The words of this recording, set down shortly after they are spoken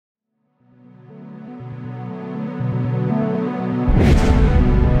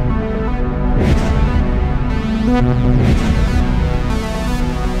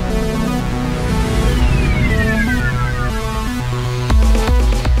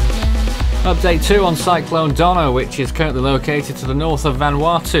Update 2 on Cyclone Donna, which is currently located to the north of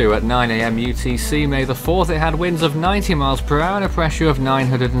Vanuatu. At 9 AM UTC, May the 4th, it had winds of 90 miles per hour and a pressure of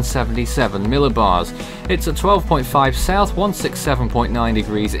 977 millibars. It's at 12.5 south, 167.9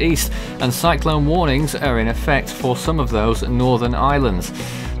 degrees east, and cyclone warnings are in effect for some of those northern islands.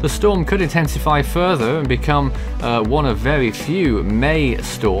 The storm could intensify further and become one of very few May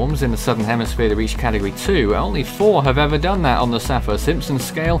storms in the southern hemisphere to reach Category 2. Only 4 have ever done that on the Saffir Simpson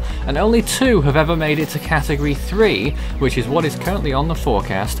scale, and only 2 have ever made it to Category 3, which is what is currently on the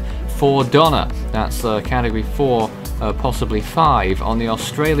forecast for Donna. That's Category 4, possibly 5 on the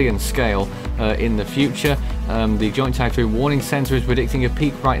Australian scale in the future. The Joint Typhoon Warning Centre is predicting a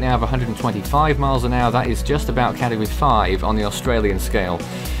peak right now of 125 miles an hour. That is just about Category 5 on the Australian scale.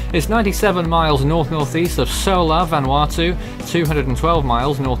 It's 97 miles north-northeast of Sola, Vanuatu, 212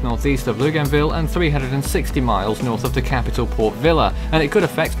 miles north-northeast of Bougainville, and 360 miles north of the capital Port Vila, and it could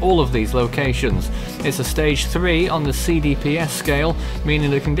affect all of these locations. It's a stage 3 on the CDPS scale, meaning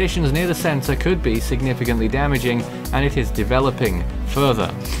the conditions near the centre could be significantly damaging, and it is developing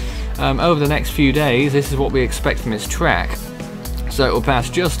further. Over the next few days, this is what we expect from its track. So it will pass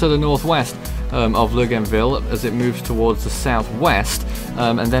just to the northwest of Bougainville as it moves towards the southwest,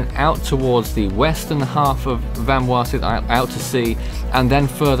 and then out towards the western half of Vanuatu, out to sea, and then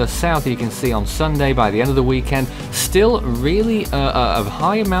further south. You can see on Sunday, by the end of the weekend, still really a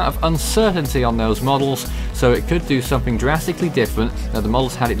high amount of uncertainty on those models, so it could do something drastically different. The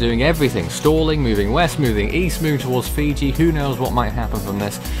models had it doing everything: stalling, moving west, moving east, moving towards Fiji. Who knows what might happen from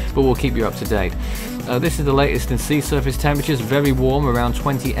this, but we'll keep you up to date. This is the latest in sea surface temperatures, very warm, around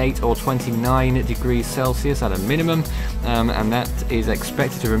 28 or 29 degrees Celsius at a minimum, and that is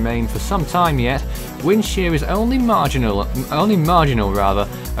expected to remain for some time yet. Wind shear is only marginal rather,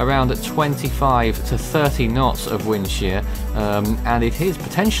 around 25 to 30 knots of wind shear, and it is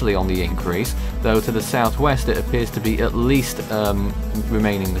potentially on the increase, though to the southwest it appears to be at least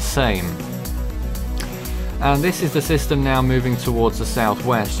remaining the same. And this is the system now moving towards the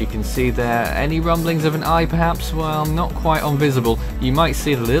southwest. You can see there any rumblings of an eye perhaps. Well, not quite on visible. You might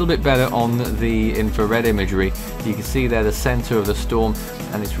see it a little bit better on the infrared imagery. You can see there the center of the storm,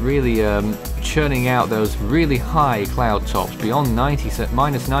 and it's really churning out those really high cloud tops beyond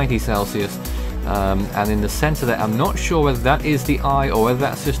minus 90 Celsius. And in the center there, I'm not sure whether that is the eye or whether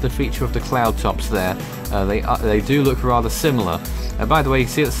that's just a feature of the cloud tops there. They do look rather similar. By the way, you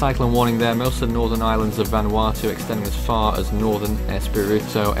see the cyclone warning there. Most of the northern islands of Vanuatu extending as far as northern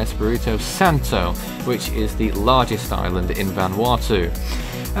Espiritu Santo, which is the largest island in Vanuatu.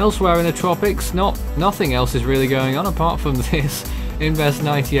 Elsewhere in the tropics, nothing else is really going on apart from this Invest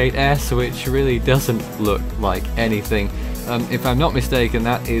 98S, which really doesn't look like anything. If I'm not mistaken,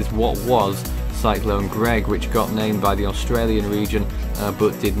 that is what was Cyclone Greg, which got named by the Australian region,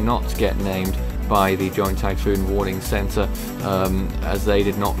 but did not get named by the Joint Typhoon Warning Centre, as they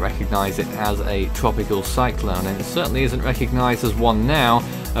did not recognise it as a tropical cyclone, and it certainly isn't recognised as one now,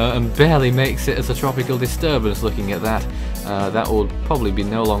 and barely makes it as a tropical disturbance. Looking at that, that will probably be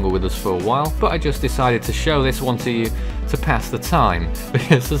no longer with us for a while, but I just decided to show this one to you to pass the time,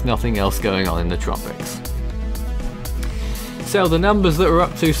 because there's nothing else going on in the tropics. So the numbers that we're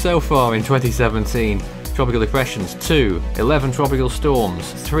up to so far in 2017: tropical depressions 2, 11 tropical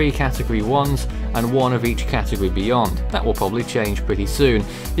storms, 3 category 1s, and 1 of each category beyond. That will probably change pretty soon.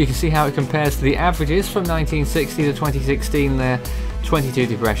 You can see how it compares to the averages from 1960 to 2016 there: 22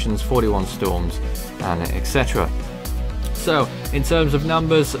 depressions, 41 storms, and etc. So, in terms of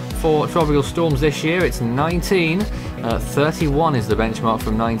numbers for tropical storms this year, it's 19. 31 is the benchmark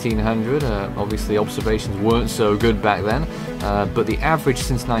from 1900. Obviously, observations weren't so good back then, but the average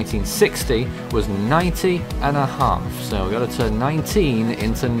since 1960 was 90.5. So we've got to turn 19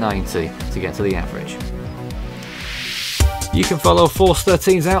 into 90 to get to the average. You can follow Force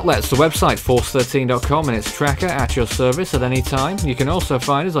 13's outlets, the website force13.com and its tracker at your service at any time. You can also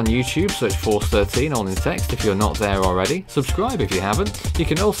find us on YouTube, search Force 13 all in text if you're not there already. Subscribe if you haven't. You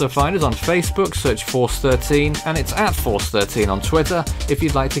can also find us on Facebook, search Force 13, and it's at Force 13 on Twitter if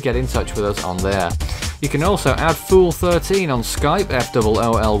you'd like to get in touch with us on there. You can also add Fool13 on Skype,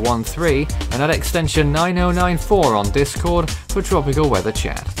 FOOL13, and add extension 9094 on Discord for tropical weather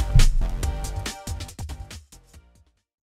chat.